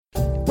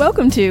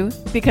Welcome to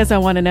Because I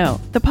Want to Know,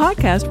 the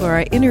podcast where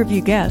I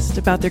interview guests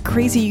about their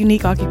crazy,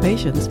 unique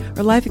occupations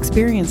or life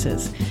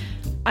experiences.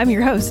 I'm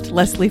your host,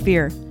 Leslie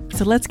Fear.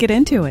 So let's get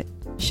into it,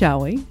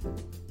 shall we?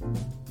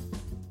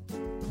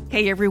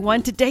 Hey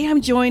everyone, today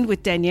I'm joined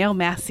with Danielle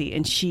Massey,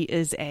 and she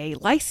is a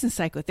licensed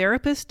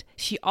psychotherapist.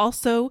 She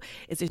also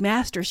is a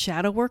master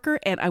shadow worker,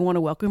 and I want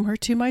to welcome her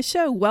to my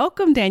show.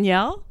 Welcome,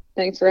 Danielle.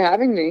 Thanks for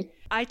having me.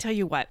 I tell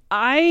you what,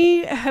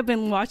 I have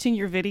been watching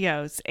your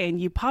videos and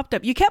you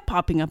kept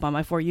popping up on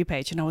my For You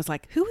page, and I was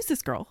like, who is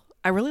this girl?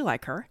 I really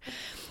like her.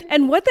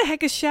 And what the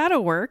heck is shadow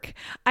work?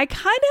 I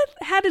kind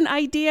of had an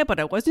idea, but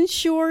I wasn't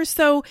sure.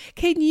 So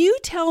can you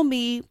tell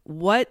me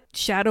what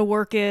shadow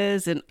work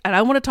is? And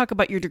I want to talk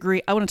about your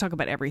degree. I want to talk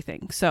about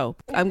everything. So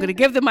I'm going to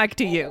give the mic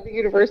to you. The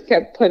universe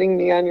kept putting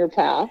me on your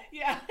path.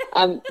 Yeah.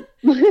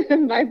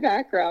 My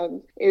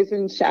background is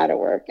in shadow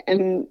work.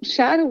 And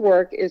shadow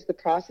work is the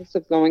process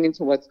of going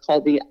into what's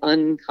called the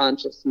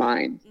unconscious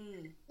mind.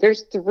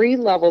 There's 3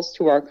 levels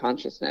to our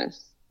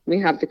consciousness. We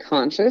have the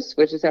conscious,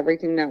 which is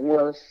everything that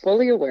we're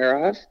fully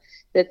aware of,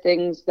 the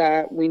things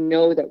that we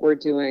know that we're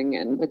doing,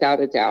 and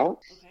without a doubt.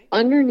 Okay.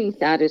 Underneath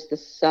that is the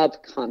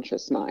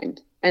subconscious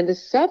mind. And the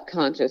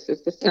subconscious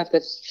is the stuff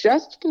that's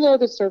just below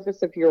the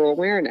surface of your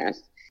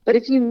awareness. But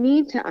if you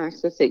need to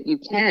access it, you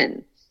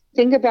can.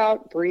 Think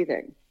about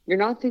breathing. You're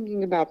not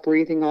thinking about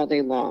breathing all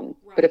day long.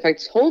 Right. But if I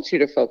told you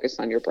to focus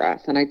on your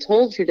breath, and I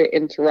told you to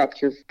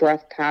interrupt your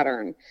breath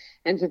pattern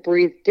and to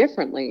breathe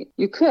differently,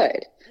 you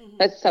could. Mm-hmm.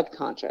 That's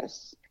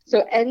subconscious.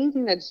 So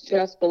anything that's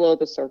just below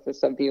the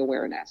surface of the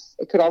awareness.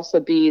 It could also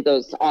be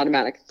those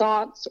automatic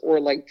thoughts, or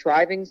like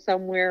driving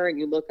somewhere and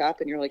you look up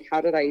and you're like, how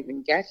did I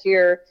even get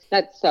here?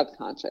 That's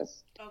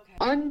subconscious. Okay.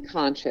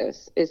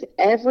 Unconscious is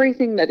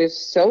everything that is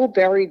so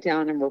buried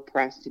down and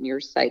repressed in your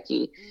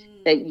psyche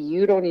that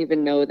you don't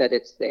even know that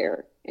it's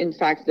there. In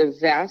fact, the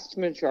vast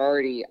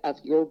majority of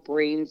your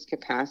brain's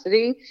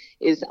capacity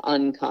is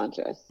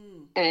unconscious.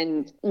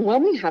 And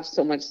when we have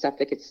so much stuff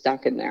that gets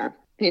stuck in there,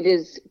 it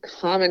is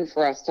common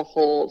for us to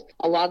hold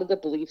a lot of the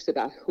beliefs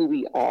about who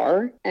we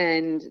are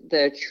and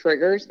the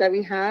triggers that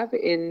we have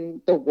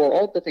in the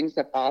world, the things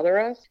that bother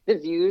us, the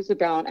views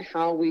about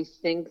how we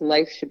think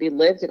life should be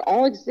lived. It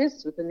all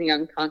exists within the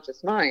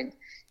unconscious mind.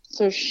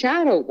 So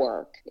shadow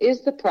work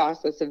is the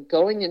process of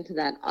going into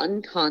that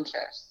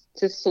unconscious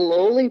to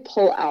slowly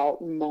pull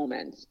out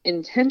moments,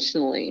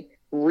 intentionally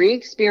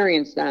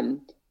re-experience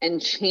them, and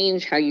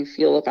change how you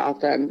feel about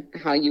them,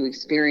 how you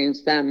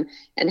experience them,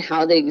 and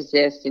how they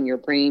exist in your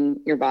brain,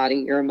 your body,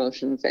 your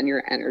emotions, and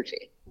your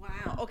energy.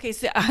 Wow. Okay.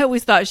 So I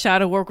always thought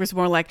shadow work was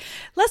more like,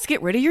 let's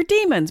get rid of your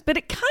demons, but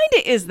it kind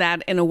of is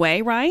that in a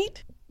way,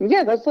 right?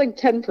 Yeah, that's like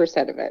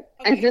 10% of it.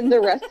 Okay. And then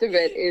the rest of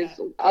it is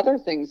other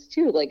things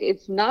too. Like,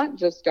 it's not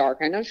just dark.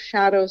 I know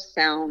shadow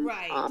sounds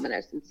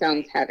ominous. It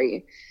sounds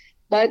heavy,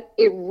 but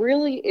it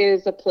really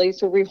is a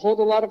place where we hold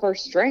a lot of our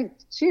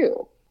strength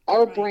too.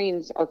 Our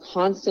brains are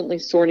constantly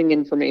sorting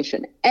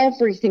information.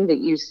 Everything that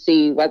you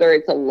see, whether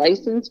it's a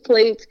license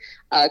plate,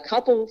 a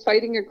couple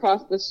fighting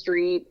across the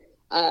street,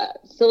 a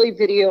silly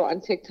video on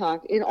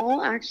TikTok, it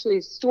all actually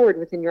is stored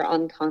within your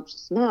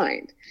unconscious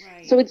mind.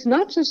 Right. So it's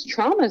not just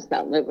traumas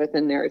that live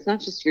within there. It's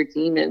not just your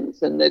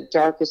demons and the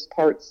darkest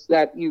parts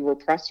that you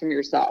repress from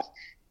yourself.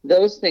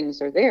 Those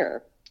things are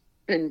there.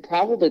 And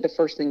probably the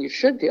first thing you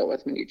should deal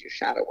with when you do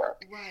shadow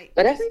work. Right.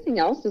 But everything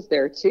else is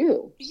there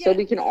too. Yeah. So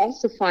we can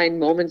also find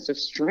moments of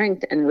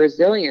strength and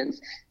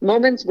resilience,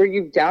 moments where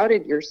you've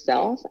doubted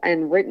yourself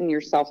and written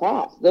yourself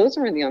off. Those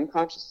are in the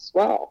unconscious as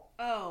well.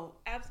 Oh,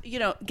 absolutely. You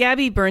know,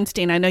 Gabby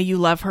Bernstein, I know you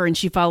love her and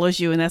she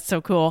follows you, and that's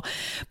so cool.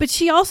 But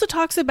she also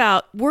talks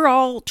about we're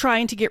all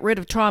trying to get rid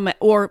of trauma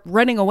or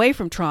running away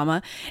from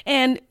trauma.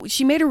 And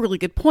she made a really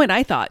good point,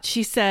 I thought.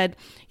 She said,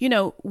 you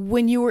know,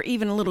 when you were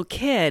even a little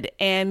kid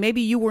and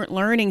maybe you weren't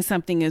learning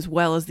something as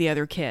well as the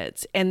other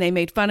kids and they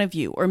made fun of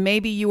you, or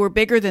maybe you were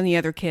bigger than the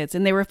other kids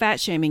and they were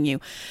fat shaming you,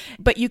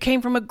 but you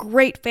came from a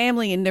great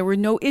family and there were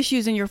no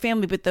issues in your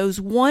family, but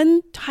those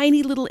one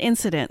tiny little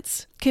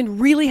incidents can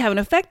really have an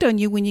effect on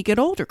you when you get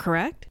older,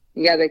 correct?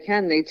 Yeah, they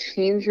can. They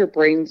change your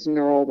brain's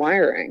neural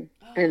wiring.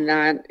 And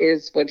that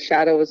is what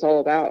shadow is all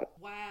about.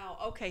 Wow.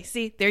 Okay.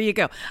 See, there you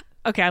go.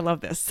 Okay, I love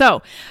this.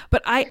 So,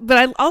 but I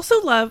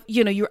also love,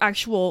 you know, your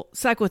actual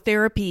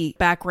psychotherapy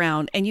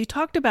background. And you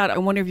talked about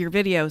on one of your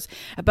videos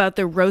about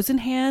the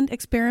Rosenhan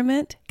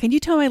experiment. Can you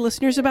tell my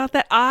listeners about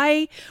that?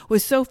 I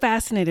was so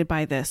fascinated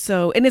by this.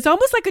 So, and it's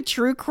almost like a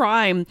true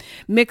crime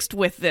mixed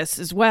with this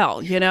as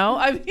well, you know?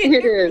 I mean,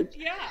 it is.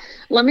 Yeah.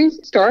 Let me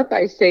start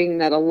by saying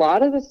that a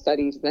lot of the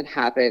studies that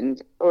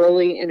happened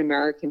early in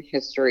American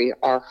history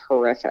are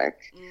horrific.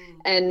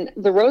 And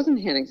the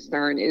Rosenhan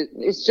experiment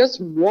is just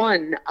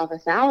one of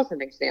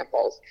 1,000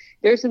 examples.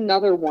 There's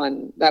another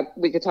one that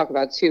we could talk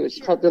about too.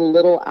 It's called the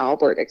Little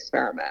Albert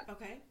experiment.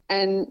 Okay.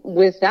 And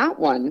with that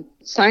one,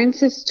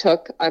 scientists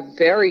took a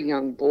very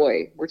young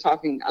boy, we're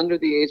talking under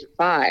the age of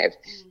 5,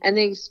 and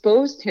they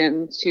exposed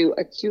him to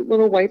a cute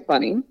little white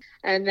bunny.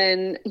 And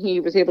then he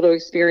was able to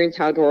experience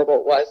how adorable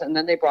it was. And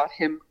then they brought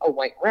him a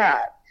white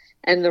rat.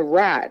 And the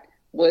rat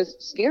was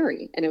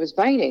scary and it was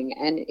biting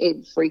and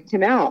it freaked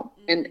him out.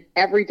 And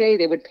every day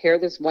they would pair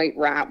this white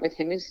rat with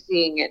him and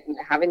seeing it and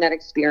having that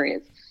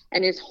experience.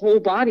 And his whole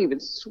body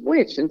would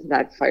switch into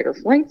that fight or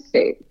flight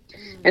state.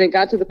 And it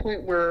got to the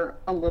point where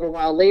a little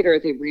while later,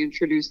 they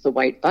reintroduced the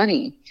white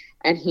bunny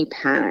and he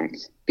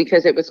panicked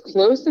because it was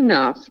close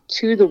enough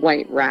to the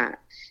white rat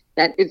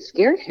that it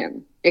scared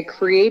him. It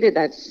created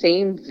that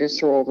same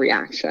visceral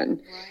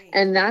reaction. Right.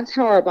 And that's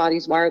how our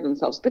bodies wire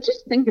themselves. But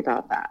just think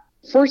about that.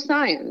 For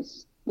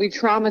science, we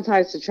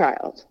traumatized a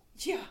child.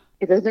 Yeah.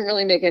 It doesn't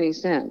really make any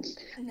sense.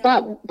 No.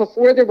 But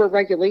before there were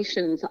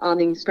regulations on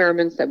the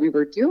experiments that we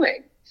were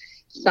doing,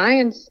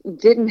 science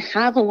didn't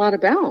have a lot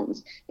of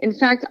bounds. In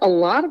fact, a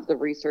lot of the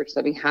research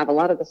that we have, a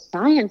lot of the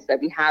science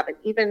that we have, and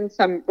even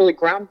some really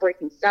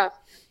groundbreaking stuff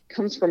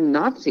comes from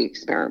Nazi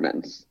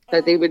experiments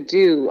that they would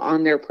do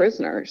on their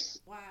prisoners.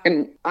 Wow.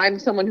 And I'm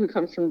someone who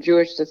comes from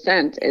Jewish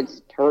descent.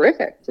 It's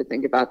horrific to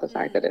think about the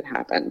fact that it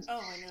happened. Oh,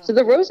 I know. So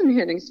the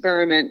Rosenhan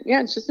experiment,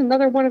 it's just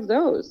another one of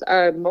those,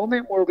 a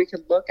moment where we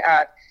could look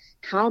at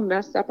how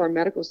messed up our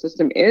medical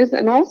system is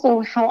and also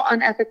how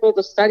unethical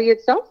the study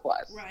itself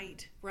was.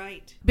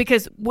 Right.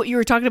 Because what you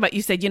were talking about,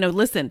 you said,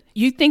 listen,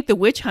 you think the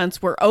witch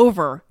hunts were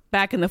over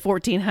back in the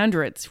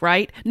 1400s,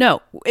 right?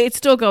 No, it's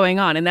still going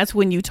on. And that's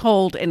when you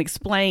told and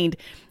explained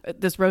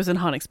this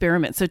Rosenhan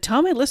experiment. So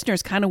tell my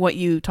listeners kind of what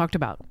you talked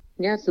about.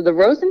 Yeah, so the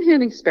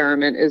Rosenhan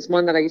experiment is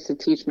one that I used to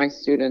teach my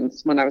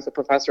students when I was a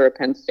professor at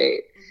Penn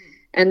State.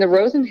 And the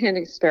Rosenhan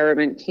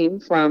experiment came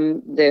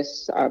from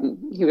this,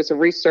 he was a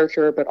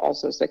researcher, but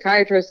also a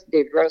psychiatrist,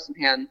 David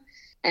Rosenhan.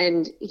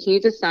 And he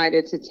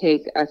decided to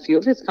take a few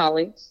of his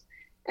colleagues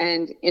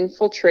and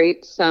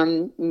infiltrate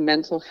some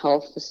mental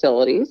health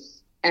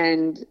facilities.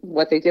 And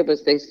what they did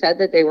was they said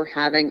that they were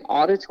having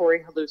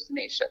auditory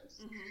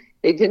hallucinations. Mm-hmm.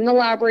 They didn't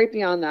elaborate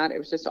beyond that. It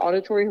was just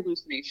auditory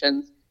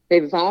hallucinations.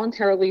 They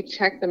voluntarily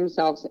checked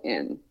themselves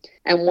in.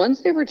 And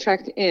once they were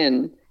checked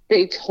in,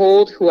 they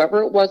told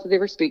whoever it was that they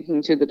were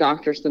speaking to, the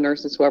doctors, the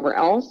nurses, whoever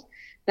else,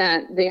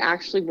 that they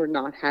actually were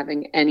not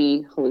having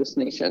any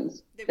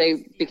hallucinations.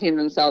 They became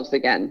themselves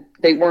again.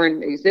 They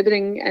weren't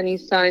exhibiting any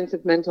signs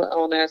of mental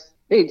illness.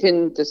 They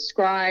didn't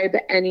describe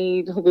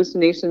any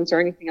hallucinations or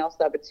anything else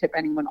that would tip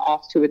anyone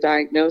off to a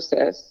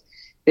diagnosis.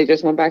 They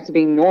just went back to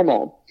being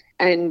normal.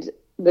 And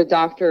the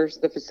doctors,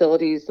 the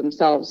facilities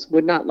themselves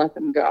would not let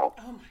them go.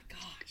 Oh my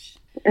gosh.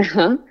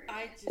 Uh-huh.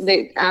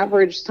 The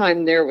average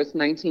time there was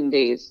 19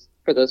 days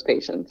for those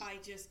patients. I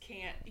just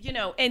can't,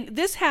 and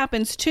this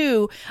happens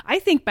too, I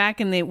think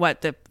back in the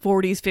 40s,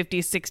 50s,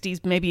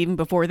 60s, maybe even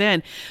before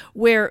then,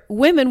 where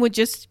women would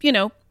just,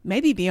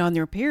 maybe be on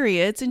their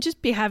periods and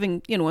just be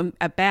having,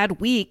 a bad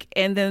week.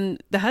 And then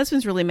the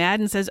husband's really mad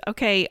and says,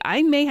 okay,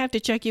 I may have to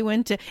check you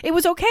into, it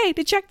was okay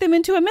to check them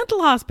into a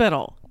mental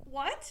hospital.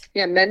 What?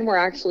 Yeah, men were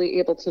actually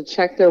able to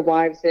check their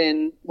wives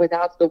in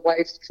without the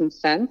wife's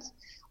consent.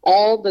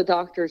 All the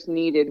doctors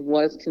needed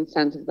was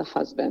consent of the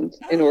husband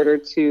in order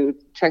to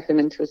check them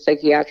into a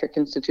psychiatric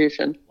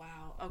institution.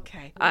 Wow.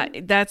 Okay.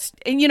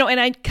 And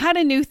I kind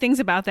of knew things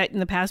about that in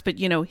the past, but,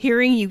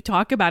 hearing you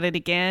talk about it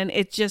again,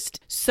 it's just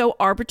so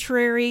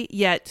arbitrary,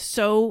 yet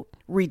so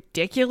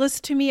ridiculous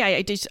to me.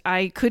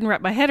 I couldn't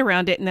wrap my head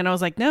around it. And then I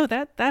was like, no,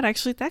 that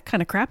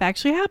kind of crap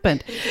actually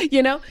happened,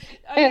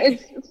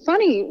 It's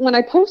funny. When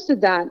I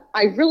posted that,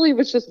 I really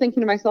was just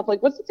thinking to myself,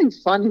 like, what's something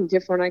fun and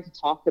different I could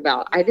talk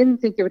about? I didn't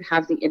think it would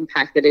have the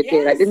impact that it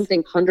did. I didn't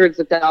think hundreds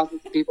of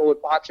thousands of people would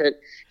watch it,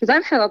 because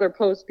I've had other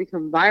posts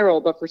become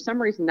viral, but for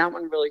some reason that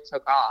one really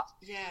took off.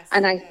 Yes,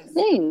 and I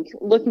think,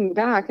 looking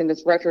back in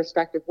this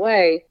retrospective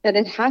way, that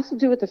it has to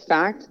do with the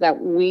fact that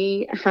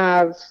we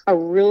have a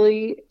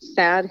really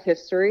sad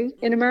history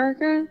in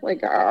America,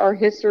 like our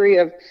history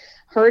of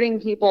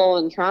hurting people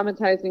and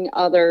traumatizing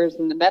others,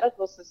 and the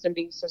medical system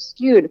being so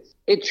skewed.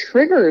 It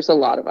triggers a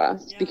lot of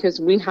us because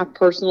we have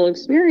personal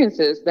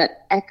experiences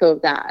that echo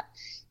that.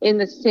 In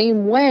the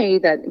same way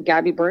that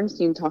Gabby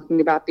Bernstein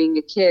talking about being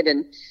a kid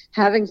and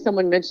having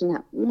someone mention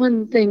that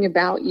one thing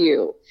about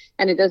you,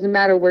 and it doesn't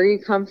matter where you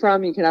come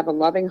from, you can have a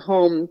loving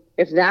home.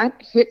 If that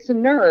hits a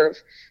nerve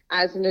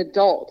as an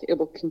adult, it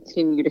will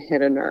continue to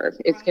hit a nerve.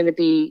 It's going to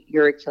be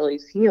your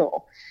Achilles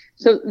heel.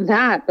 So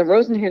the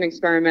Rosenhan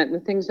experiment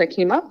and the things that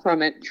came up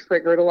from it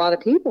triggered a lot of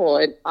people.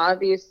 It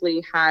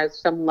obviously has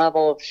some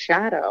level of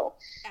shadow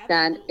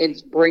that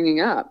it's bringing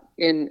up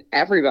in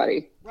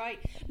everybody. Right.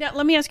 Now,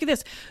 let me ask you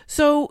this.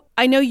 So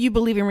I know you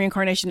believe in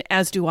reincarnation,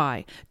 as do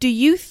I. Do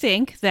you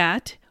think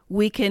that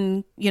we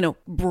can,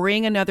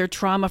 bring another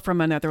trauma from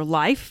another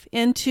life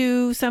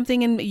into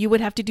something, and you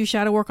would have to do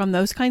shadow work on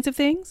those kinds of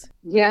things?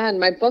 Yeah, in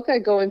my book, I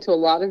go into a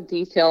lot of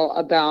detail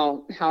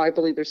about how I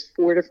believe there's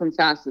 4 different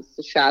facets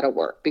to shadow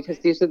work, because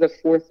these are the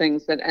 4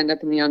 things that end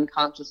up in the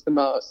unconscious the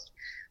most.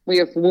 We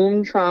have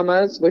womb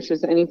traumas, which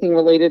is anything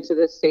related to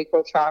the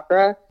sacral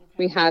chakra.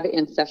 We have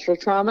ancestral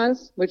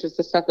traumas, which is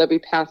the stuff that we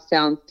pass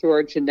down through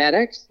our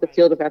genetics. The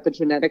field of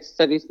epigenetics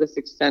studies this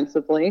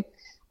extensively.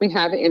 We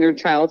have inner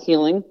child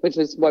healing, which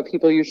is what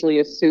people usually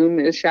assume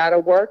is shadow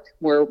work,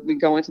 where we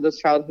go into those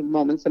childhood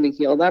moments and we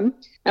heal them.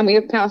 And we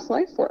have past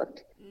life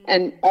work.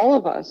 And all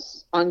of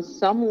us, on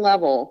some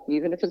level,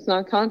 even if it's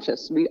not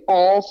conscious, we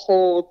all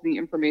hold the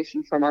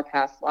information from our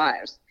past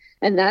lives.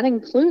 And that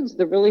includes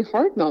the really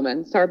hard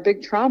moments, our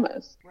big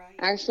traumas. Right.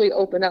 I actually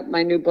open up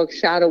my new book,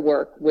 Shadow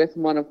Work, with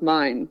one of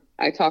mine.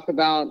 I talk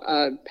about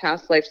a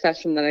past life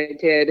session that I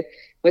did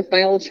with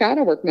my old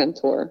shadow work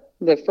mentor.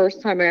 The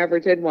first time I ever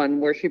did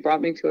one, where she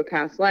brought me to a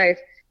past life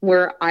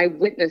where I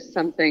witnessed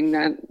something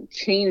that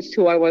changed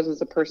who I was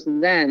as a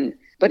person then,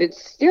 but it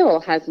still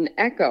has an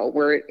echo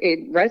where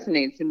it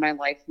resonates in my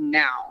life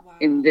now. Wow.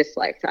 In this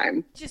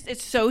lifetime.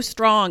 It's so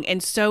strong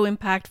and so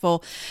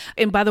impactful.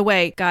 And by the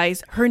way,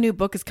 guys, her new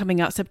book is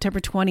coming out September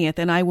 20th,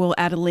 and I will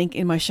add a link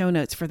in my show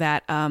notes for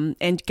that.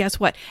 And guess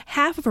what?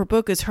 Half of her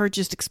book is her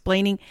just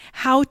explaining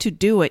how to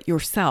do it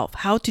yourself,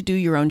 how to do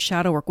your own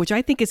shadow work, which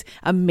I think is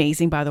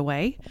amazing, by the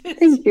way.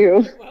 Thank you.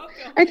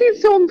 I think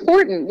it's so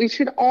important. We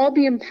should all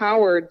be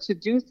empowered to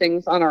do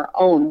things on our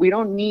own. We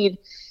don't need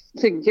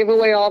to give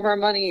away all of our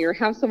money or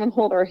have someone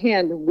hold our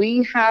hand.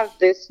 We have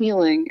this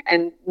healing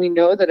and we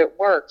know that it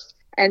works.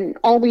 And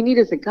all we need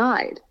is a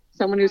guide,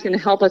 someone who's going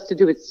to help us to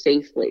do it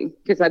safely,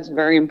 because that's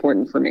very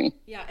important for me.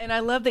 Yeah. And I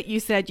love that you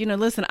said,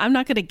 listen, I'm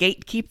not going to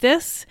gatekeep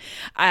this.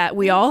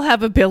 We all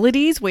have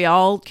abilities. We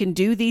all can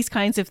do these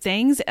kinds of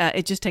things.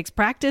 It just takes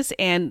practice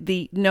and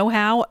the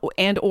know-how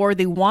and or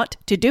the want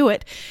to do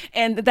it.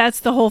 And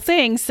that's the whole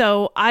thing.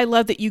 So I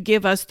love that you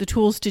give us the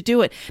tools to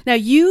do it. Now,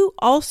 you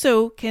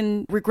also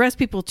can regress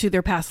people to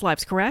their past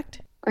lives,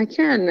 correct? I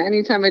can.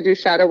 Anytime I do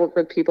shadow work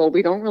with people,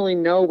 we don't really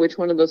know which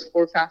one of those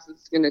 4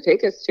 facets is going to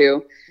take us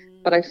to.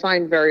 But I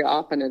find very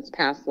often it's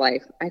past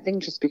life. I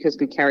think just because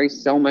we carry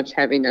so much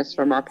heaviness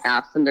from our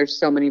past and there's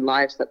so many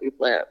lives that we've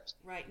lived.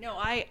 Right. No,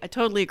 I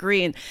totally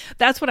agree. And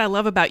that's what I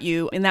love about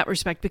you in that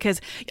respect,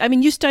 because,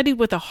 you studied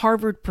with a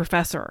Harvard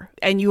professor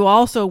and you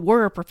also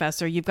were a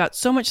professor. You've got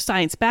so much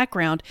science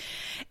background.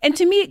 And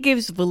to me, it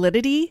gives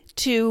validity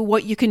to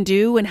what you can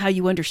do and how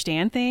you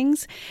understand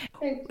things.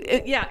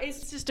 Yeah,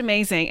 it's just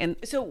amazing. And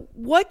so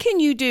what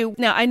can you do?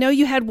 Now, I know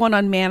you had one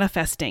on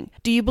manifesting.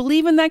 Do you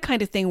believe in that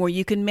kind of thing where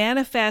you can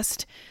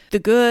manifest the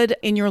good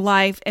in your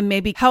life and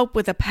maybe help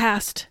with a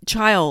past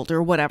child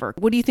or whatever?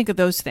 What do you think of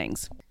those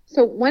things?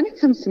 So when it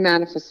comes to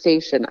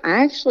manifestation,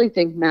 I actually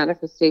think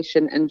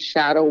manifestation and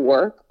shadow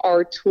work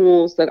are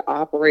tools that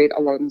operate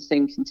along the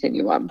same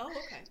continuum. Oh,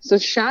 okay. So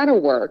shadow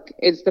work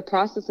is the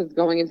process of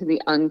going into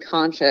the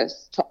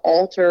unconscious to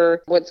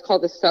alter what's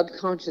called the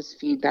subconscious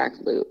feedback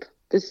loop.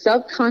 The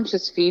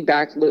subconscious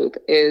feedback loop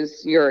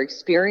is your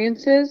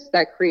experiences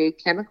that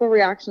create chemical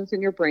reactions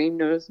in your brain,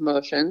 known as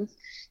emotions,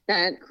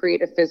 that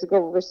create a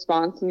physical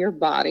response in your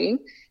body,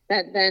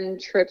 that then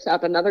trips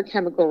up another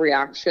chemical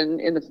reaction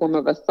in the form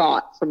of a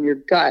thought from your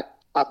gut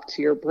up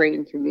to your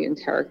brain through the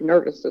enteric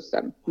nervous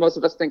system. Most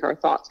of us think our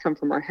thoughts come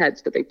from our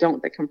heads, but they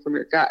don't. They come from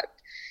your gut.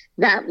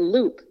 That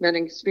loop, then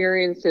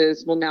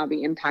experiences will now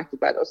be impacted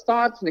by those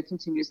thoughts, and it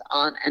continues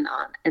on and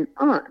on and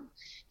on.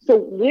 So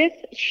with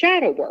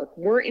shadow work,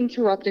 we're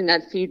interrupting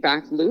that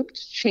feedback loop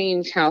to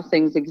change how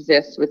things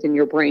exist within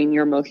your brain,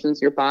 your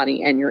emotions, your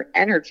body, and your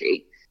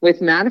energy.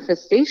 With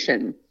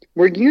manifestation,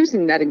 we're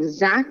using that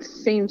exact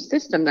same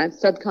system, that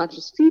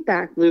subconscious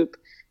feedback loop,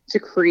 to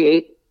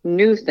create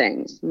new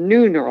things,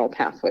 new neural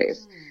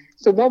pathways.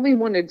 So what we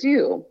want to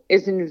do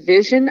is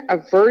envision a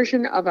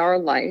version of our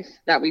life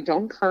that we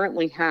don't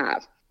currently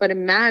have, but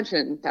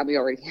imagine that we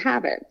already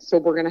have it. So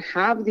we're going to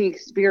have the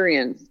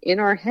experience in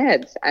our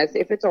heads as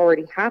if it's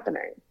already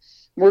happening.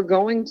 We're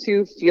going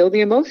to feel the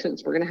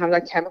emotions. We're going to have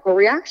that chemical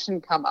reaction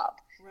come up.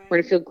 Right. We're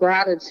going to feel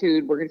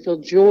gratitude. We're going to feel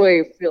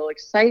joy, feel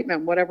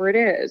excitement, whatever it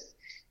is.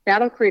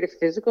 That'll create a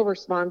physical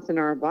response in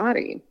our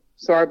body.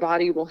 So our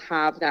body will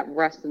have that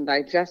rest and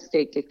digest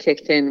state get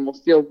kicked in. We'll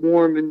feel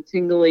warm and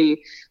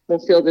tingly.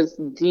 We'll feel this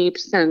deep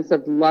sense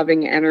of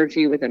loving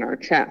energy within our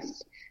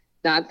chest.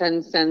 That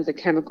then sends a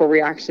chemical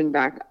reaction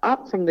back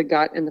up from the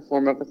gut in the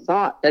form of a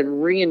thought that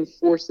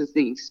reinforces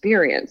the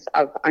experience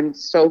of, I'm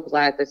so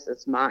glad this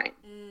is mine.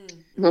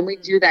 When we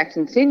do that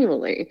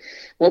continually,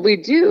 what we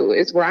do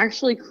is we're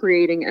actually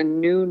creating a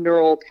new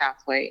neural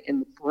pathway in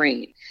the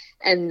brain.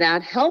 And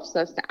that helps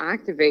us to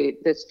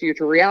activate this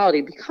future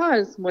reality,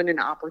 because when an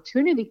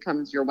opportunity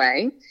comes your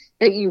way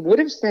that you would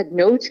have said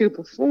no to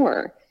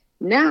before,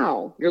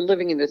 now you're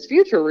living in this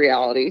future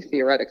reality,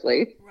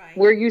 theoretically, right,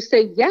 where you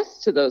say yes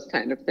to those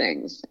kind of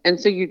things. And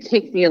so you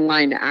take the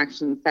aligned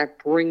actions that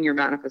bring your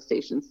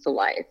manifestations to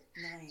life.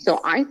 Nice. So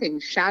I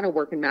think shadow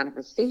work and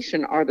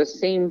manifestation are the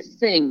same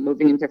thing,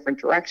 moving in different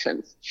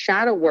directions.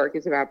 Shadow work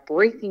is about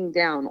breaking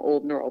down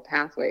old neural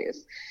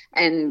pathways,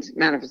 and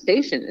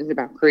manifestation is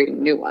about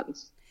creating new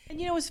ones. And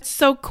it's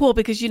so cool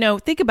because,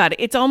 think about it.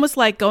 It's almost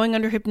like going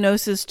under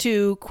hypnosis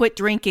to quit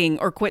drinking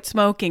or quit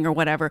smoking or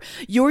whatever.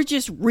 You're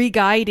just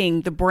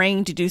re-guiding the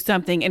brain to do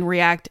something and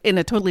react in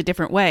a totally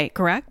different way,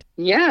 correct?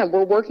 Yeah,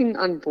 we're working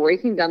on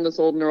breaking down those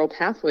old neural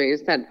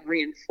pathways that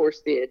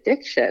reinforce the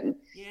addiction.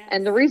 Yes.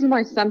 And the reason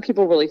why some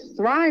people really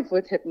thrive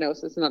with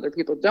hypnosis and other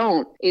people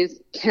don't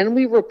is, can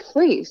we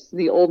replace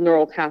the old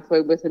neural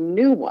pathway with a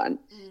new one?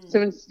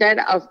 So instead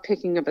of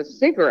picking up a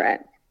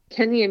cigarette,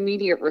 can the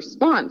immediate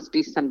response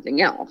be something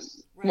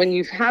else? When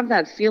you have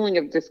that feeling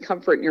of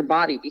discomfort in your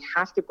body, we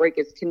have to break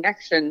its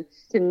connection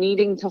to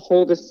needing to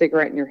hold a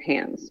cigarette in your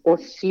hands or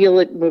feel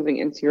it moving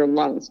into your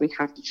lungs. We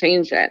have to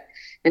change it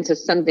into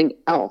something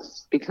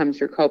else becomes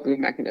your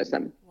coping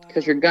mechanism,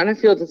 because you're going to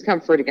feel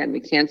discomfort again. We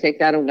can't take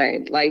that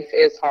away. Life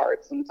is hard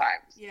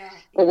sometimes.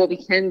 But what we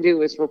can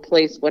do is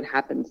replace what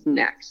happens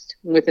next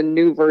with a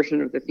new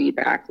version of the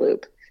feedback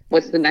loop.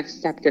 What's the next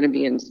step going to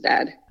be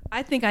instead?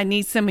 I think I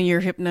need some of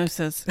your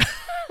hypnosis.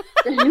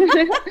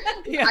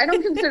 I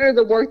don't consider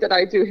the work that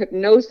I do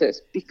hypnosis,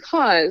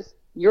 because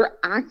you're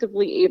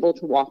actively able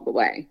to walk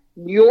away.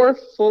 You're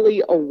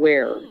fully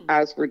aware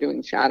as we're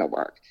doing shadow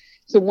work.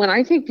 So when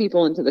I take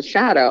people into the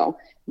shadow,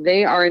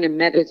 they are in a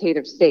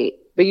meditative state,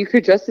 but you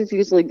could just as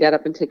easily get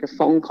up and take a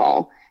phone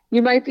call.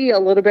 You might be a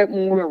little bit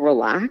more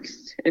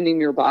relaxed and in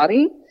your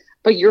body,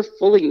 but you're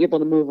fully able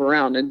to move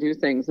around and do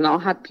things. And I'll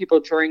have people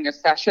during a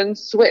session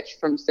switch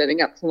from sitting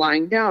up to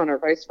lying down or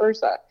vice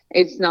versa.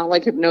 It's not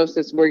like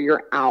hypnosis where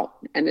you're out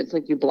and it's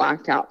like you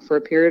blacked out for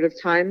a period of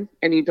time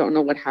and you don't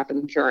know what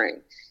happened during.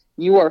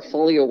 You are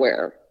fully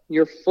aware.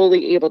 You're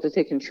fully able to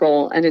take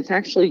control, and it's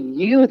actually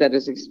you that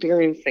is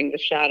experiencing the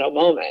shadow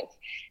moment.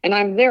 And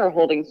I'm there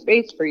holding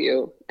space for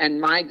you.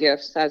 And my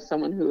gifts as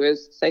someone who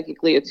is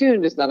psychically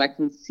attuned is that I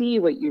can see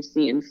what you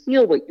see and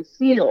feel what you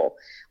feel.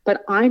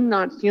 But I'm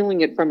not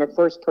feeling it from a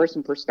first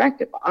person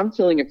perspective. I'm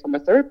feeling it from a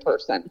third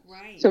person.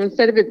 So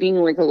instead of it being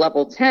like a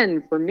level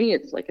 10, for me,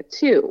 it's like a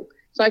 2.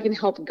 So I can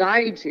help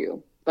guide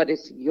you, but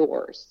it's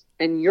yours.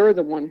 And you're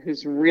the one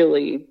who's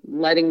really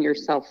letting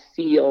yourself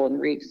feel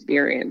and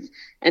re-experience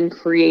and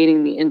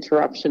creating the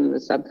interruption in the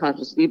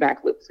subconscious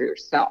feedback loop for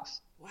yourself.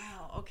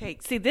 Wow. Okay.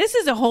 See, this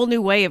is a whole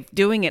new way of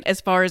doing it.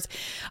 As far as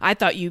I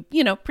thought you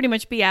pretty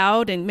much be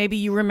out and maybe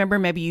you remember,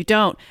 maybe you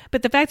don't.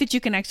 But the fact that you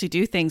can actually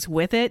do things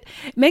with it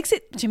makes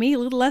it, to me, a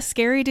little less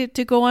scary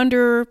to go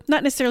under,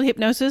 not necessarily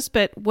hypnosis,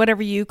 but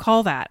whatever you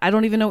call that. I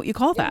don't even know what you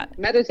call that.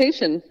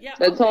 Meditation.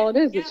 That's all it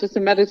is. It's just a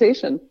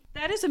meditation.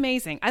 That is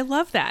amazing. I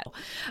love that.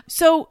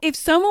 So if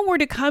someone were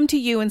to come to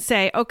you and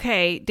say,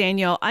 okay,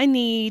 Danielle, I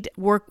need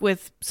work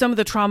with some of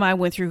the trauma I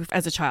went through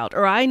as a child,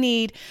 or I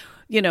need,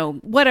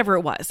 whatever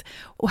it was,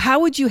 how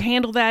would you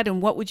handle that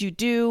and what would you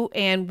do?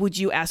 And would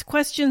you ask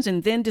questions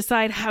and then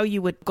decide how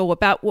you would go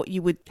about what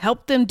you would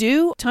help them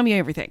do? Tell me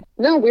everything.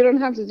 No, we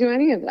don't have to do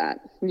any of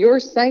that.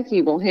 Your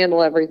psyche will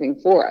handle everything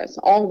for us.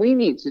 All we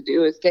need to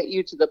do is get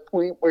you to the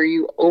point where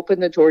you open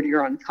the door to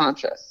your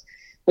unconscious,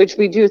 which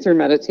we do through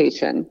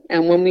meditation.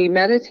 And when we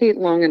meditate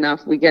long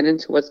enough, we get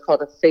into what's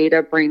called a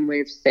theta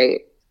brainwave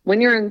state.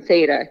 When you're in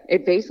theta,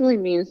 it basically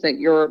means that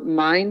your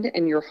mind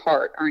and your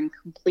heart are in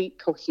complete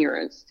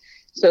coherence.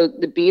 So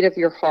the beat of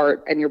your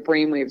heart and your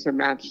brainwaves are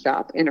matched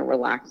up in a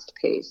relaxed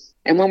pace.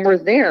 And when we're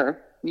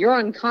there, your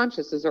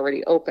unconscious is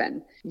already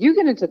open. You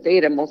get into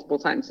theta multiple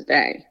times a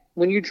day.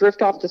 When you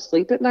drift off to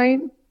sleep at night,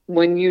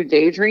 when you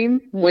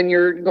daydream, when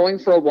you're going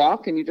for a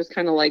walk and you just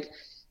kind of like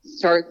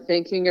start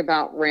thinking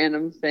about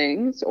random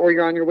things, or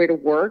you're on your way to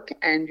work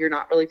and you're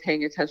not really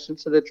paying attention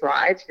to the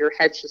drive, your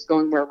head's just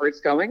going wherever it's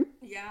going,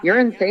 you're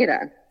in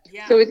theta.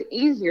 So it's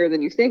easier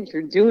than you think.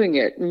 You're doing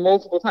it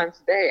multiple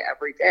times a day,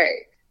 every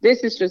day.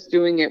 This is just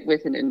doing it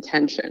with an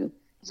intention.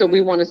 So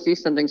we want to see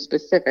something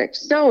specific.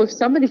 So if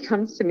somebody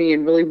comes to me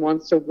and really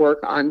wants to work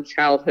on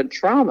childhood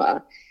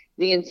trauma,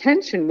 the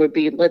intention would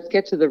be, let's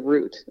get to the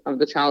root of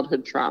the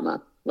childhood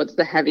trauma. What's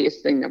the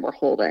heaviest thing that we're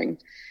holding?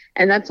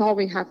 And that's all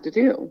we have to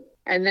do.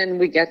 And then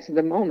we get to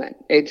the moment.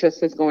 It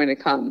just is going to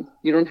come.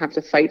 You don't have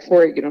to fight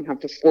for it. You don't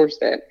have to force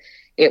it.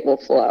 It will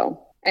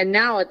flow. And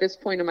now at this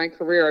point in my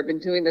career, I've been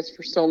doing this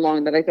for so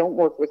long that I don't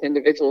work with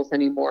individuals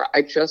anymore.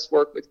 I just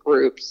work with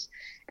groups.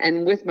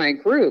 And with my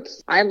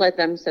groups, I let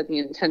them set the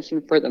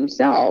intention for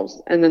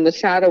themselves. And then the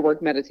shadow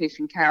work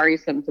meditation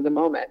carries them to the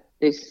moment.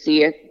 They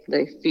see it,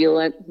 they feel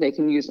it, they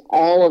can use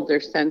all of their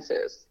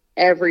senses,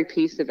 every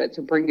piece of it,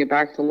 to bring it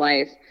back to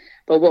life.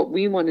 But what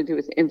we want to do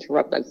is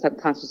interrupt that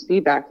subconscious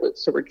feedback loop.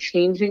 So we're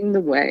changing the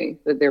way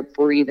that they're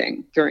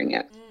breathing during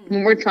it.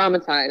 When we're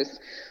traumatized,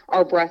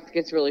 our breath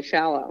gets really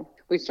shallow.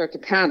 We start to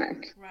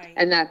panic.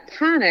 And that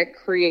panic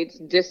creates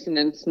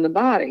dissonance in the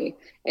body.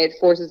 It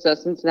forces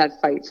us into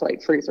that fight,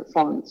 flight, freeze, or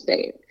fawn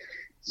state.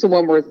 So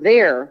when we're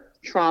there,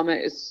 trauma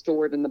is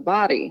stored in the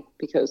body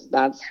because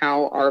that's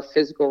how our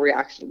physical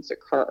reactions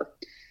occur.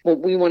 What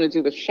we want to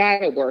do with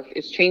shadow work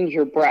is change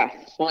your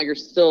breath while you're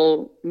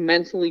still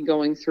mentally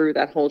going through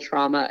that whole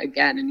trauma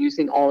again and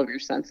using all of your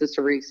senses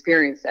to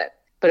re-experience it.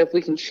 But if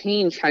we can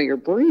change how you're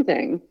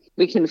breathing,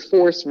 we can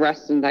force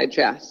rest and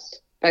digest.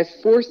 By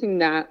forcing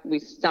that, we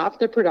stop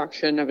the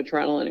production of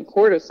adrenaline and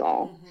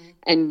cortisol,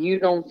 and you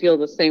don't feel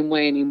the same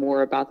way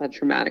anymore about that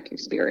traumatic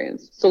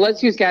experience. So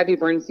let's use Gabby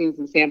Bernstein's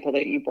example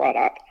that you brought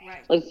up.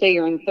 Let's say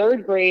you're in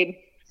 3rd grade.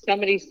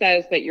 Somebody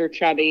says that you're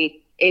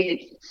chubby.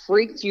 It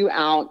freaks you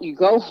out. You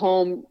go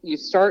home. You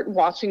start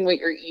watching what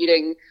you're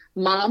eating.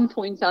 Mom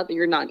points out that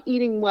you're not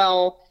eating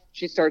well.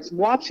 She starts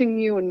watching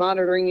you and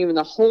monitoring you, and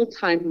the whole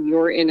time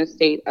you're in a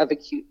state of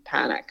acute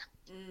panic.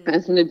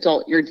 As an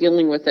adult, you're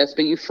dealing with this,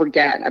 but you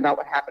forget about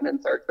what happened in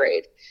 3rd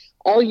grade.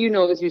 All you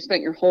know is you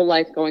spent your whole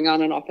life going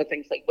on and off of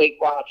things like Weight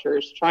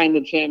Watchers, trying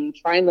the gym,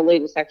 trying the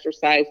latest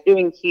exercise,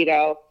 doing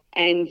keto,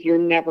 and you're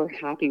never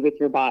happy with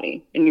your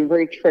body. And you're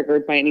very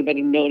triggered by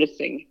anybody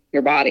noticing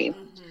your body.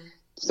 Mm-hmm.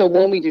 So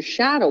when we do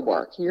shadow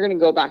work, you're going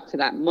to go back to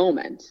that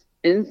moment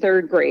in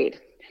third grade,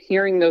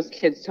 hearing those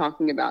kids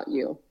talking about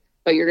you,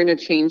 but you're going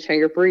to change how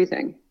you're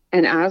breathing.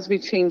 And as we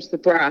change the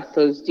breath,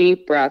 those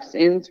deep breaths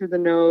in through the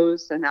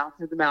nose and out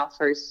through the mouth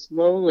very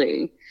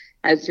slowly,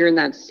 as you're in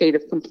that state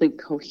of complete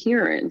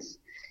coherence,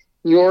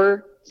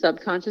 your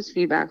subconscious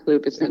feedback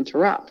loop is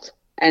interrupt.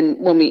 And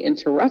when we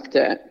interrupt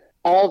it,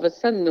 all of a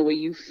sudden the way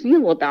you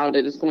feel about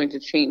it is going to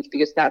change,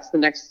 because that's the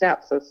next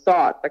step. So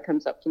thought that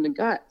comes up from the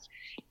gut.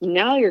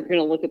 Now you're going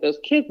to look at those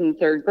kids in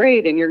third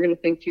grade and you're going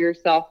to think to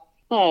yourself,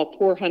 oh,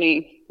 poor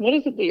honey, what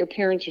is it that your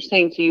parents are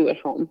saying to you at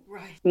home?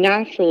 Right.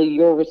 Naturally,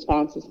 your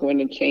response is going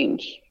to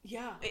change.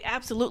 Yeah,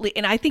 absolutely.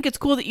 And I think it's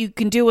cool that you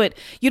can do it.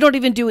 You don't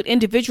even do it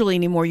individually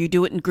anymore. You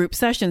do it in group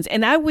sessions.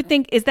 And I would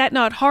think, is that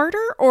not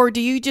harder? Or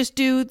do you just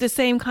do the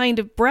same kind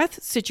of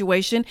breath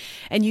situation?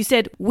 And you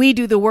said we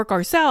do the work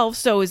ourselves.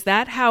 So is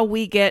that how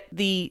we get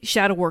the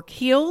shadow work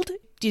healed?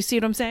 Do you see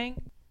what I'm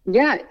saying?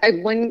 Yeah,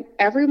 when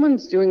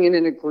everyone's doing it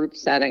in a group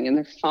setting and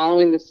they're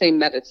following the same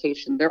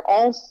meditation, they're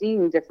all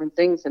seeing different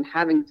things and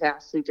having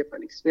vastly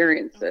different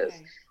experiences.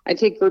 Okay. I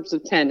take groups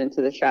of 10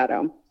 into the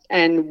shadow,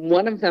 and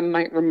one of them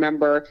might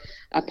remember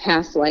a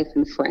past life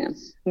in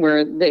France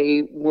where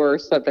they were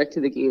subject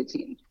to the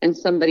guillotine, and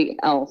somebody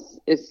else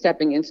is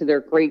stepping into their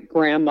great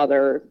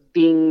grandmother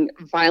being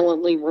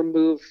violently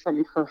removed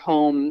from her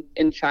home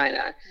in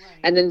China. Right.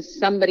 And then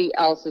somebody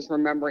else is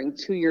remembering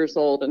 2 years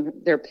old and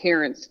their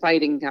parents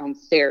fighting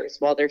downstairs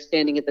while they're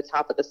standing at the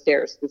top of the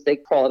stairs because they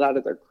crawled out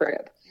of their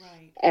crib.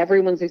 Right.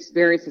 Everyone's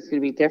experience is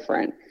going to be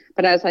different.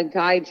 But as I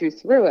guide you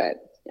through it,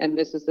 and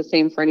this is the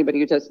same for anybody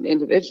who does it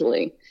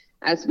individually,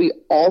 as we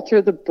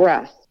alter the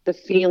breath, the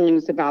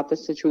feelings about the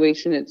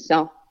situation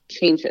itself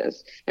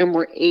changes, and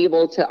we're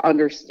able to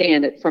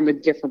understand it from a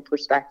different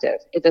perspective.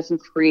 It doesn't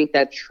create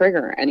that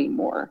trigger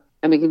anymore.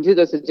 And we can do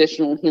those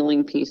additional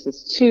healing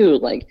pieces too,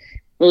 like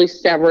really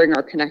severing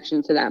our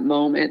connection to that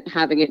moment,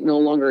 having it no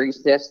longer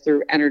exist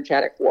through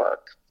energetic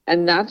work.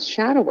 And that's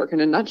shadow work in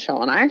a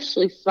nutshell. And I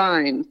actually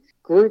find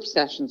group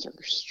sessions are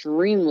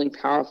extremely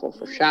powerful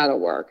for shadow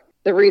work.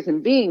 The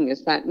reason being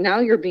is that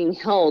now you're being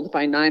held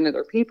by 9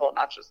 other people,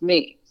 not just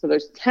me. So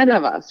there's 10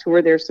 of us who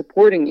are there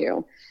supporting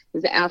you.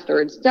 Is after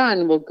it's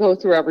done, we'll go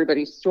through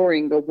everybody's story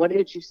and go, what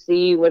did you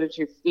see? What did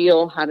you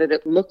feel? How did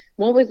it look?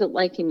 What was it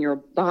like in your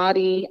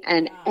body?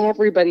 And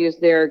everybody is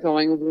there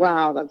going,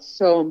 wow, that's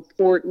so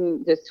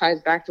important. This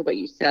ties back to what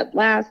you said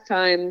last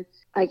time.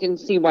 I can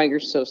see why you're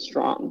so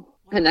strong.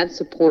 And that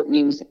support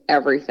means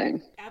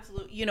everything.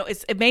 Absolutely. You know,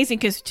 it's amazing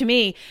because to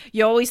me,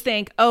 you always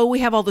think, oh, we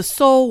have all the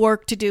soul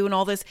work to do and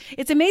all this.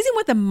 It's amazing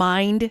what the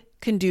mind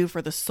can do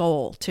for the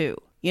soul too.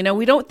 You know,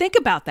 we don't think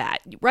about that.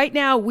 Right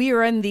now, we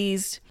are in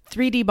these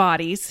 3D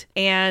bodies,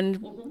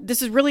 and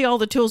this is really all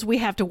the tools we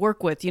have to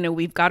work with. You know,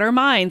 we've got our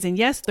minds, and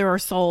yes, there are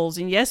souls,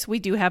 and yes, we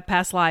do have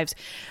past lives.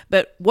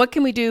 But what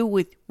can we do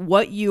with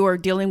what you are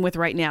dealing with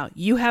right now?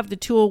 You have the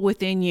tool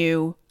within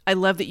you. I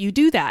love that you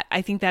do that.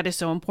 I think that is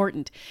so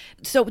important.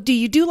 So do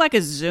you do like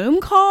a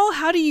Zoom call?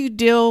 How do you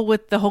deal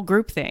with the whole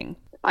group thing?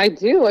 I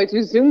do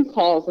Zoom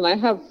calls, and I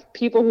have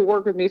people who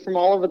work with me from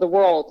all over the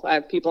world. I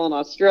have people in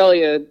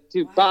Australia,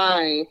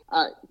 Dubai,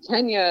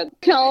 Kenya,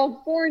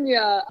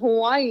 California,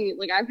 Hawaii.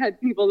 Like, I've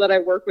had people that I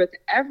work with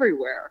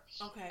everywhere.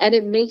 Okay. And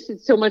it makes it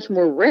so much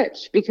more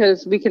rich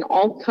because we can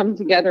all come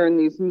together in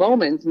these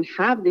moments and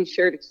have these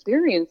shared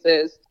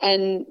experiences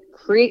and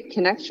create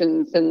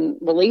connections and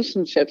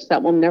relationships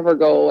that will never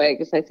go away.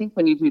 Because I think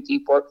when you do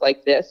deep work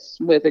like this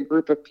with a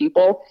group of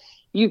people,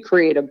 you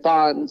create a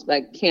bond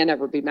that can't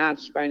ever be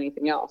matched by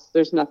anything else.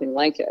 There's nothing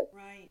like it.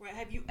 Right.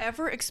 Have you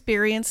ever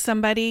experienced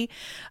somebody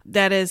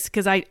that is,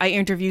 because I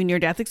interview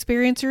near-death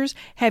experiencers,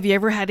 have you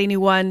ever had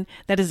anyone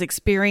that has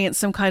experienced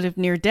some kind of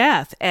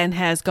near-death and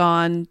has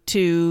gone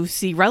to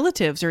see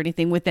relatives or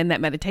anything within that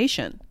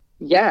meditation?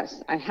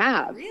 Yes, I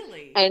have.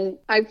 Really? And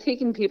I've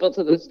taken people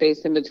to the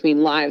space in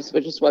between lives,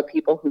 which is what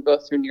people who go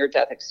through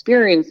near-death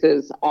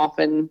experiences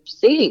often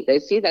see. They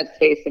see that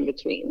space in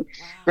between.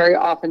 Wow. Very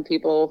often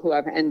people who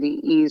have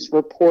NDEs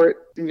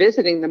report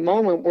visiting the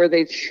moment where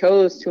they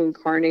chose to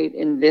incarnate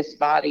in this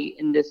body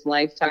in this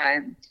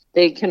lifetime.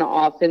 They can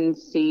often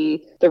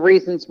see the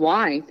reasons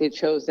why they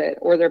chose it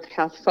or their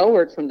path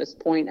forward from this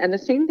point. And the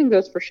same thing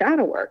goes for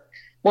shadow work.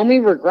 When we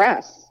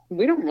regress,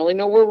 we don't really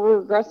know where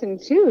we're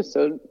regressing to.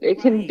 So it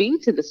can be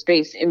to the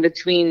space in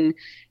between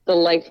the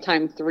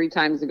lifetime 3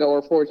 times ago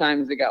or 4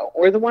 times ago,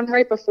 or the one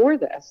right before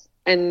this,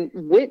 and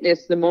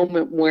witness the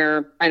moment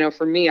where, I know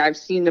for me, I've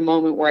seen the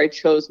moment where I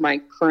chose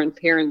my current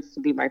parents to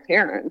be my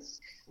parents.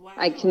 Wow.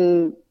 I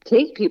can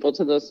take people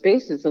to those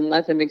spaces and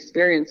let them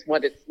experience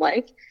what it's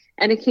like.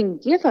 And it can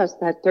give us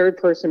that third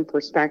person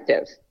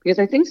perspective, because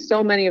I think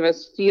so many of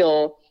us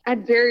feel at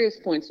various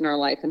points in our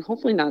life, and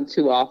hopefully not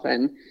too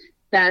often,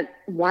 that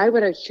why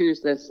would I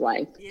choose this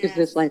life? Because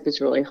this life is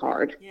really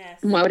hard.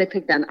 And why would I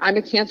pick that? I'm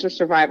a cancer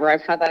survivor.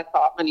 I've had that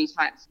thought many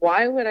times.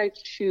 Why would I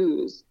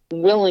choose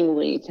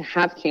willingly to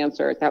have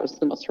cancer? That was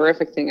the most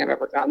horrific thing I've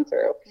ever gone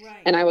through.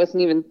 And I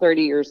wasn't even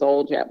 30 years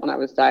old yet when I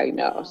was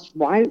diagnosed.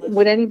 Why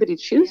would anybody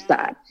choose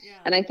that?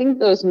 And I think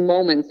those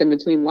moments in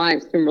between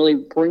lives can really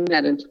bring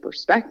that into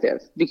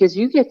perspective, because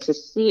you get to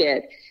see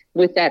it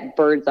with that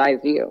bird's eye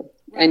view.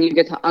 And you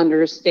get to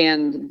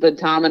understand the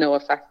domino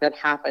effect that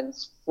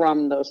happens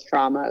from those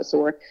traumas,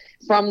 or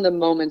from the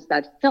moments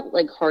that felt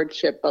like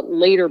hardship, but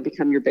later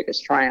become your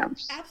biggest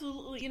triumphs.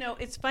 Absolutely.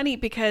 It's funny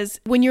because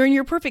when you're in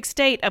your perfect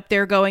state up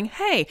there going,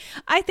 hey,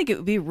 I think it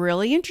would be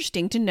really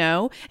interesting to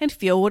know and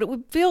feel what it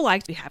would feel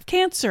like to have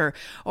cancer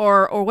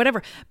or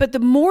whatever. But the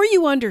more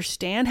you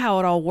understand how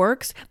it all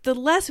works,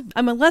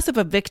 I'm less of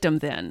a victim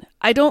then.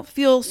 I don't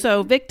feel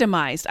so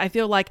victimized. I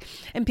feel like,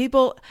 and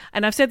people,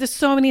 and I've said this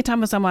so many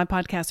times on my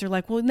podcast, they're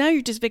like, well, now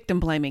you're just victim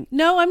blaming.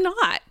 No, I'm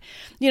not.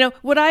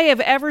 Would I have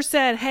ever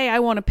said, hey, I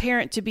want a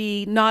parent to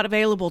be not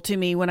available to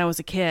me when I was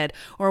a kid,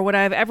 or would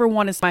I have ever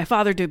wanted my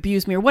father to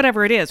abuse me, or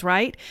whatever it is,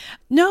 right?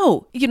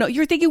 No,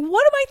 you're thinking,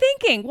 what am I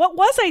thinking? What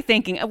was I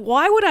thinking?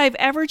 Why would I have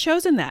ever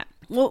chosen that?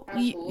 Well,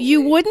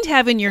 you wouldn't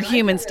have in your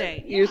human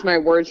state. Use my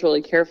words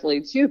really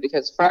carefully too,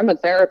 because from a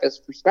therapist's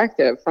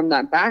perspective, from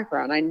that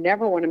background, I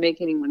never want to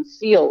make anyone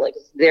feel like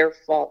it's their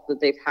fault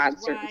that they've had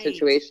certain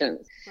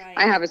situations.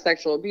 I have a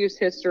sexual abuse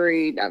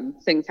history.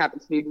 Things happen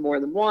to me more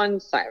than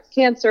once. I have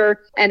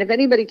cancer. And if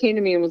anybody came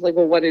to me and was like,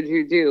 well, what did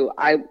you do?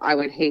 I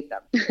would hate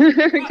them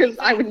because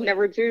I would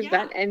never choose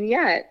that. And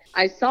yet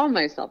I saw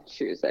myself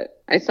choose it.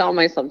 I saw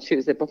myself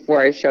choose it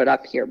before I showed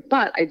up here.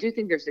 But I do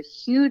think there's a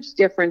huge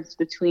difference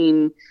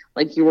between,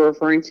 like you were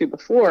referring to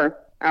before,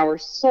 our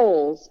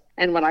souls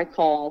and what I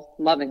call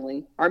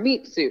lovingly our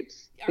meat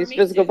suits, these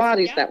physical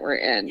bodies that we're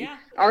in.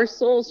 Our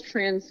souls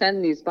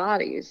transcend these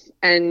bodies,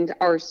 and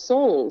our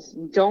souls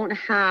don't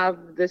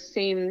have the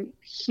same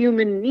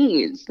human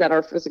needs that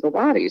our physical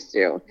bodies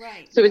do.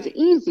 So it's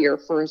easier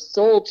for a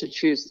soul to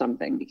choose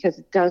something because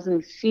it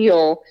doesn't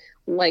feel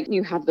like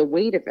you have the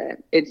weight of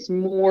it. It's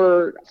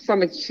more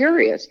from a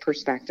curious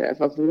perspective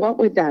of what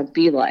would that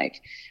be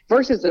like,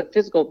 versus a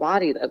physical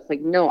body that's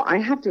like, no, I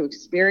have to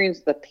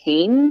experience the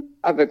pain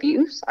of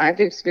abuse. I have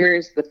to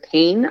experience the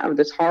pain of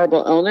this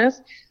horrible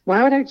illness.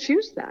 Why would I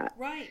choose that?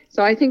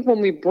 So I think when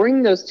we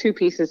bring those two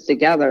pieces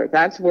together,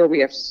 that's where we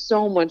have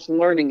so much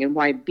learning, and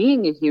why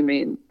being a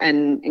human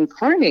and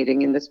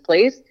incarnating in this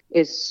place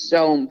is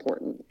so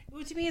important.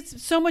 To me,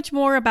 it's so much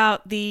more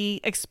about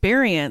the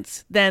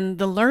experience than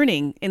the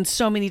learning in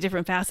so many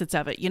different facets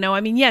of it.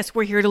 Yes,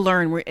 we're here to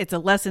learn. It's a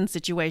lesson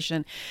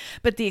situation,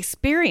 but the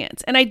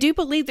experience. And I do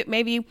believe that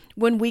maybe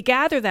when we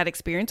gather that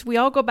experience, we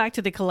all go back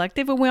to the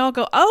collective and we all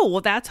go, oh,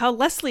 well, that's how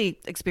Leslie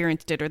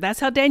experienced it, or that's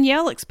how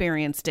Danielle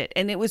experienced it.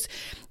 And it was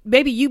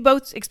maybe you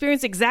both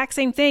experienced the exact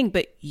same thing,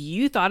 but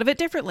you thought of it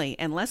differently.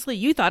 And Leslie,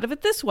 you thought of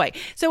it this way.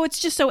 So it's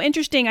just so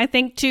interesting, I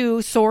think,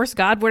 to Source,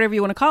 God, whatever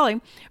you want to call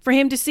him, for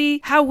him to see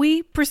how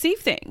we perceive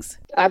things.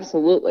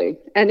 Absolutely.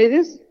 And it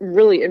is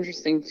really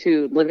interesting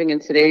too, living in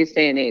today's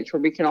day and age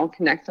where we can all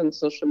connect on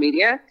social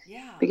media,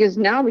 because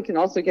now we can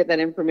also get that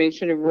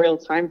information in real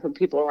time from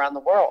people around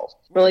the world.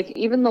 Or like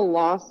even the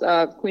loss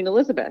of Queen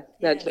Elizabeth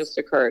that just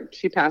occurred.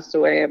 She passed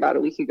away about a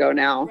week ago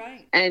now.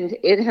 And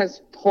it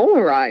has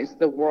polarized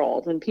the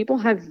world, and people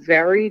have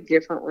very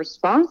different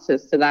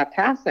responses to that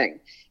passing.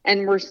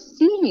 And we're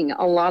seeing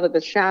a lot of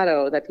the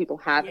shadow that people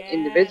have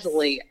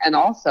individually and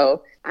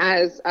also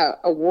as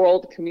a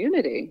world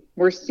community.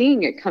 We're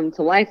seeing it come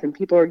to life, and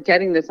people are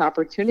getting this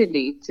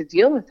opportunity to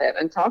deal with it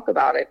and talk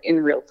about it in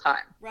real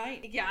time.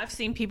 Yeah, I've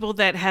seen people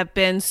that have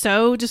been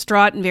so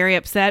distraught and very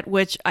upset,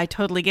 which I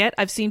totally get.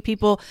 I've seen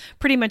people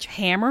pretty much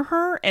hammer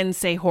her and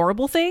say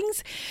horrible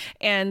things.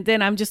 And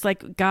then I'm just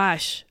like,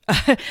 gosh,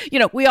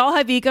 we all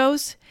have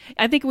egos.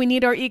 I think we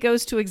need our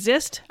egos to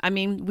exist. I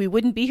mean, we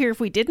wouldn't be here if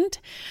we didn't.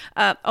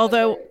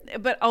 Although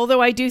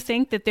I do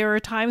think that there are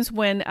times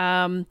when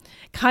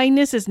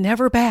kindness is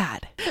never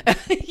bad.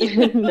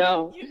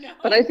 No,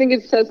 but I think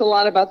it says a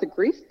lot about the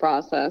grief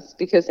process,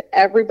 because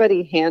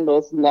everybody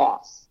handles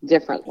loss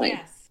differently.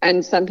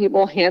 And some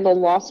people handle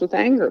loss with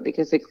anger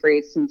because it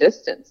creates some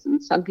distance.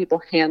 And some people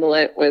handle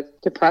it with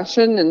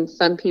depression, and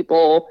some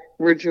people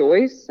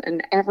rejoice,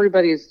 and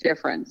everybody's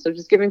different. So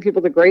just giving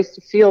people the grace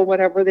to feel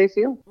whatever they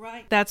feel.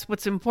 That's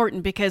what's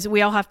important, because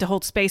we all have to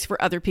hold space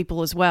for other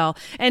people as well,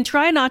 and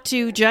try not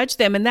to judge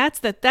them. And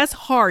that's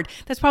hard.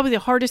 That's probably the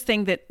hardest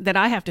thing that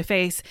I have to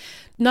face,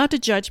 not to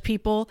judge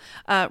people,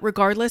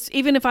 regardless.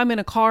 Even if I'm in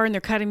a car and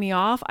they're cutting me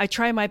off, I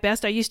try my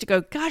best. I used to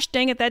go, gosh,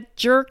 dang it, that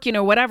jerk,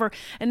 whatever.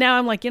 And now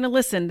I'm like,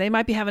 listen, they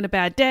might be having a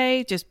bad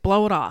day. Just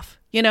blow it off.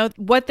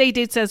 What they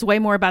did says way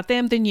more about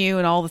them than you,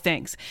 and all the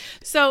things.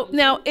 So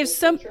now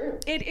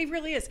it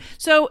really is.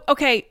 So,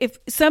 okay, if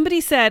somebody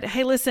said,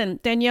 hey, listen,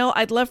 Danielle,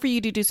 I'd love for you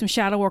to do some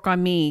shadow work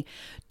on me.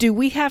 Do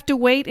we have to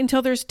wait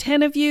until there's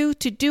 10 of you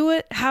to do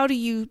it? How do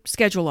you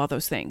schedule all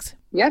those things?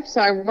 Yep.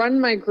 So I run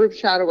my group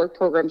shadow work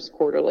programs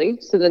quarterly.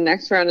 So the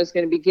next round is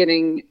going to be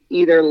beginning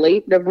either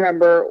late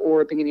November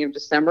or beginning of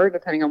December,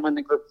 depending on when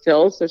the group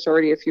fills. There's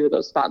already a few of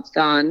those spots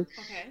gone.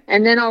 Okay.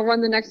 And then I'll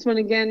run the next one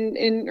again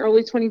in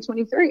early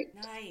 2023.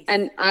 Nice.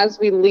 And as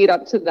we lead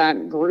up to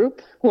that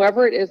group,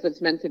 whoever it is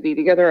that's meant to be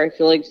together, I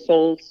feel like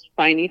souls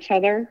find each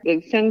other.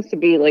 It tends to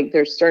be like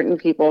there's certain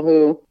people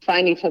who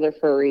find each other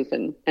for a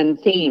reason and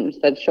themes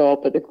that show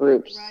up with the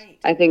groups. Right.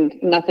 I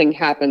think nothing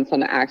happens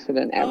on an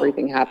accident.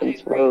 Everything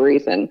happens for a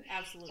reason.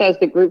 Absolutely. So as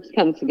the groups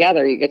come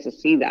together, you get to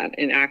see that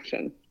in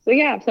action. So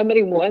yeah, if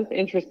somebody was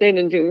interested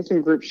in doing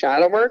some group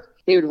shadow work,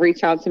 they would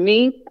reach out to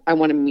me. I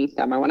want to meet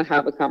them. I want to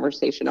have a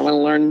conversation. I want to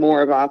learn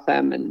more about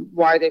them and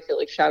why they feel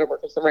like shadow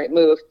work is the right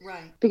move.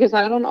 Right. Because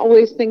I don't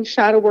always think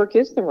shadow work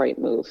is the right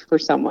move for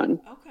someone.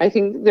 Okay. I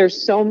think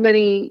there's so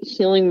many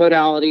healing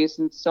modalities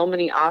and so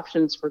many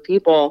options for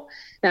people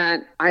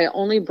that I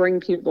only bring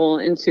people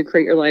into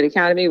Create Your Light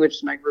Academy, which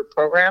is my group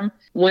program,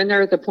 when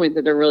they're at the point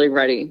that they're really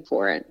ready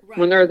for it,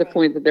 when they're at the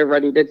point that they're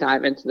ready to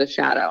dive into the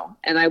shadow.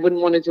 And I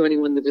wouldn't want to do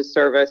anyone the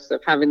disservice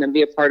of having them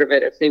be a part of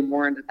it if they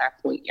weren't at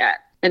that point yet.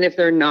 And if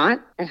they're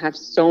not, I have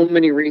so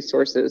many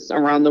resources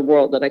around the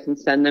world that I can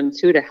send them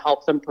to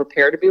help them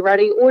prepare to be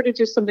ready or to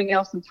do something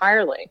else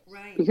entirely.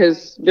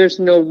 Because there's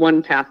no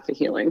one path to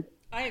healing.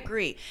 I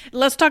agree.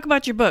 Let's talk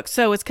about your book.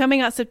 So it's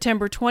coming out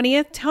September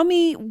 20th. Tell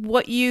me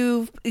what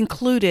you've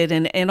included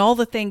and all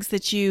the things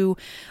that you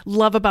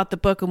love about the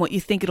book and what you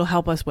think it'll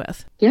help us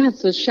with. Yeah,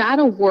 so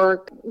shadow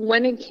work,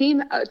 when it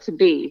came out to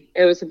be,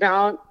 it was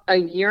about a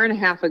year and a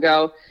half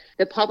ago.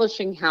 The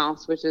publishing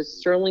house, which is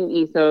Sterling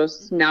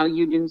Ethos, now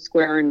Union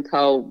Square and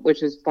Co.,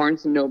 which is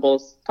Barnes &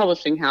 Noble's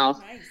publishing house,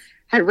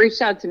 had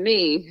reached out to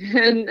me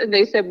and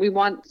they said, we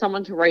want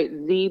someone to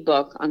write the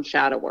book on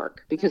shadow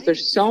work because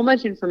there's so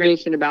much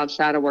information about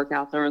shadow work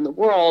out there in the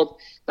world,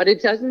 but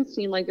it doesn't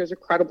seem like there's a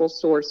credible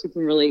source who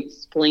can really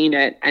explain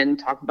it and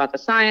talk about the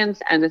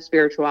science and the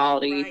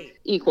spirituality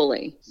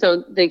equally.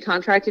 So they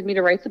contracted me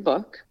to write the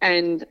book,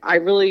 and I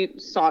really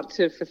sought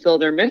to fulfill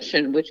their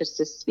mission, which is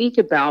to speak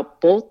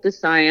about both the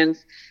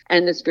science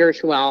and the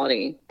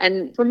spirituality.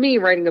 And for me,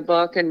 writing a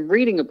book and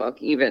reading a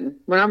book, even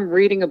when I'm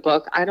reading a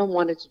book, I don't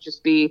want it to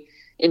just be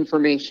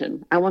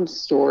information. I want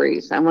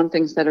stories. I want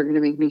things that are going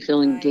to make me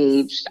feel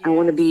engaged. I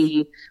want to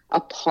be a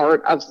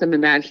part of some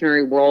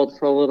imaginary world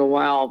for a little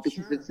while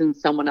because it's in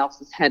someone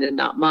else's head and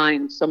not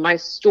mine. So my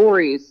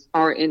stories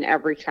are in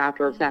every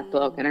chapter of that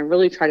book. And I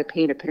really try to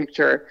paint a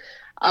picture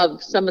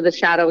of some of the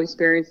shadow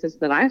experiences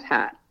that I've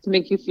had to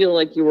make you feel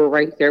like you were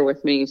right there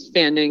with me,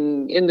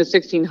 standing in the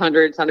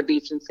 1600s on a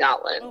beach in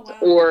Scotland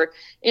or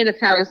in a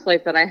past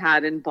life that I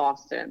had in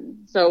Boston.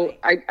 So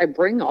I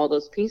bring all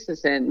those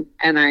pieces in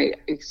and I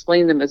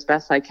explain them as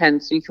best I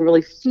can so you can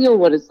really feel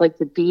what it's like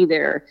to be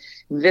there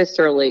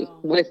viscerally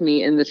with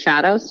me in the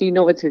shadow, so you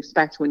know what to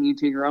expect when you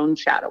do your own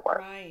shadow work.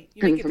 Right.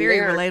 You make it very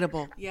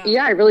relatable.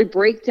 Yeah, I really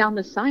break down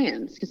the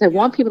science because I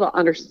want people to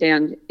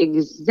understand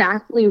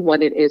exactly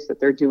what it is that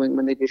they're doing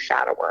when they do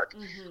shadow work.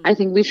 Mm-hmm. I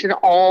think we should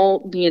all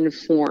be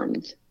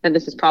informed, and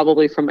this is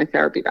probably from my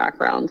therapy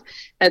background,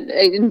 and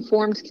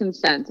informed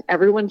consent.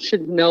 Everyone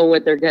should know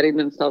what they're getting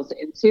themselves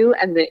into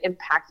and the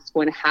impact it's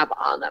going to have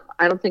on them.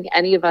 I don't think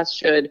any of us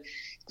should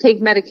take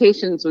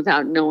medications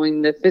without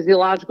knowing the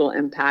physiological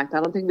impact.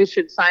 I don't think we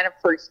should sign up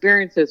for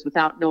experiences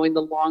without knowing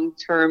the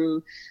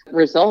long-term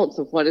results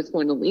of what it's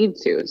going to lead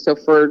to. So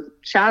for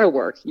shadow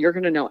work, you're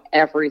going to know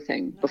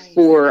everything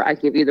before I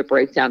give you the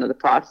breakdown of the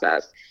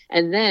process.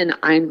 And then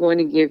I'm going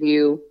to give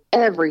you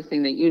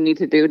everything that you need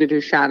to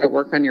do shadow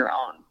work on your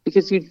own,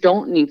 because you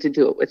don't need to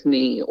do it with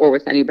me or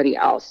with anybody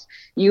else.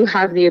 You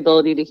have the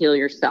ability to heal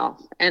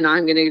yourself, and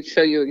I'm going to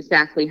show you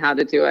exactly how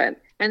to do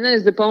it. And then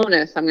as a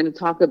bonus, I'm going to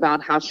talk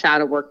about how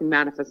shadow work and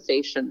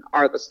manifestation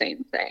are the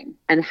same thing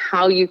and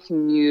how you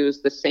can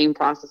use the same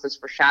processes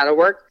for shadow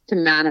work to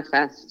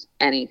manifest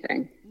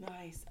anything.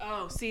 Nice.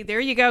 Oh, see, there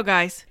you go,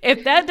 guys.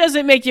 If that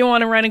doesn't make you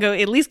want to run and go,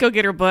 at least go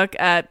get her book.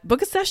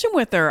 Book a session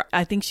with her.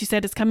 I think she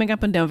said it's coming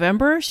up in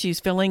November. She's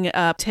filling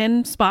up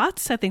 10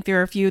 spots. I think there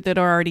are a few that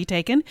are already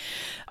taken.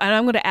 And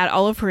I'm going to add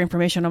all of her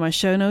information on my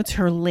show notes,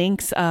 her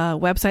links,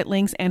 website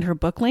links, and her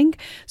book link.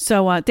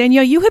 So,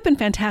 Danielle, you have been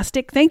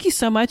fantastic. Thank you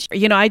so much.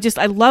 You know, I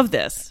love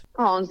this.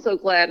 Oh, I'm so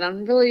glad.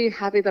 I'm really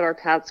happy that our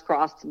paths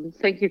crossed. And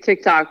thank you,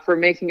 TikTok, for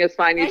making us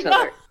find each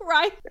other.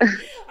 Right.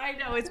 I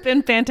know. It's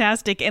been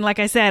fantastic. And like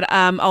I said,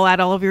 I'll add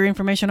all of your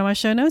information on my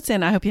show notes,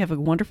 and I hope you have a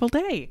wonderful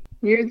day.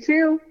 You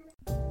too.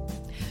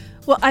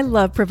 Well, I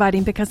love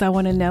providing because I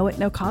want to know at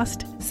no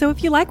cost. So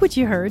if you like what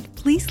you heard,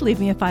 please leave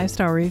me a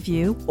 5-star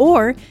review,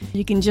 or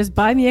you can just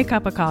buy me a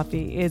cup of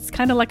coffee. It's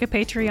kind of like a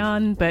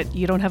Patreon, but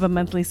you don't have a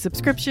monthly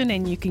subscription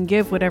and you can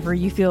give whatever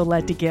you feel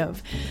led to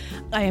give.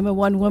 I am a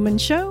one-woman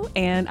show,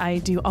 and I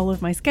do all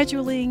of my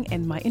scheduling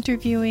and my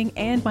interviewing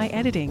and my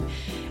editing.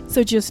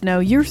 So just know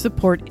your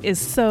support is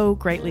so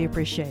greatly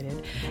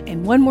appreciated.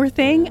 And one more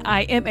thing,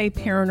 I am a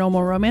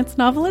paranormal romance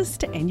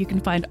novelist, and you can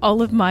find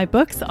all of my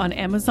books on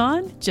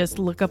Amazon. Just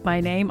look up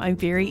my name. I'm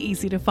very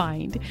easy to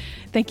find.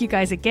 Thank you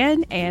guys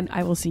again, and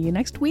I will see you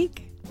next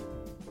week.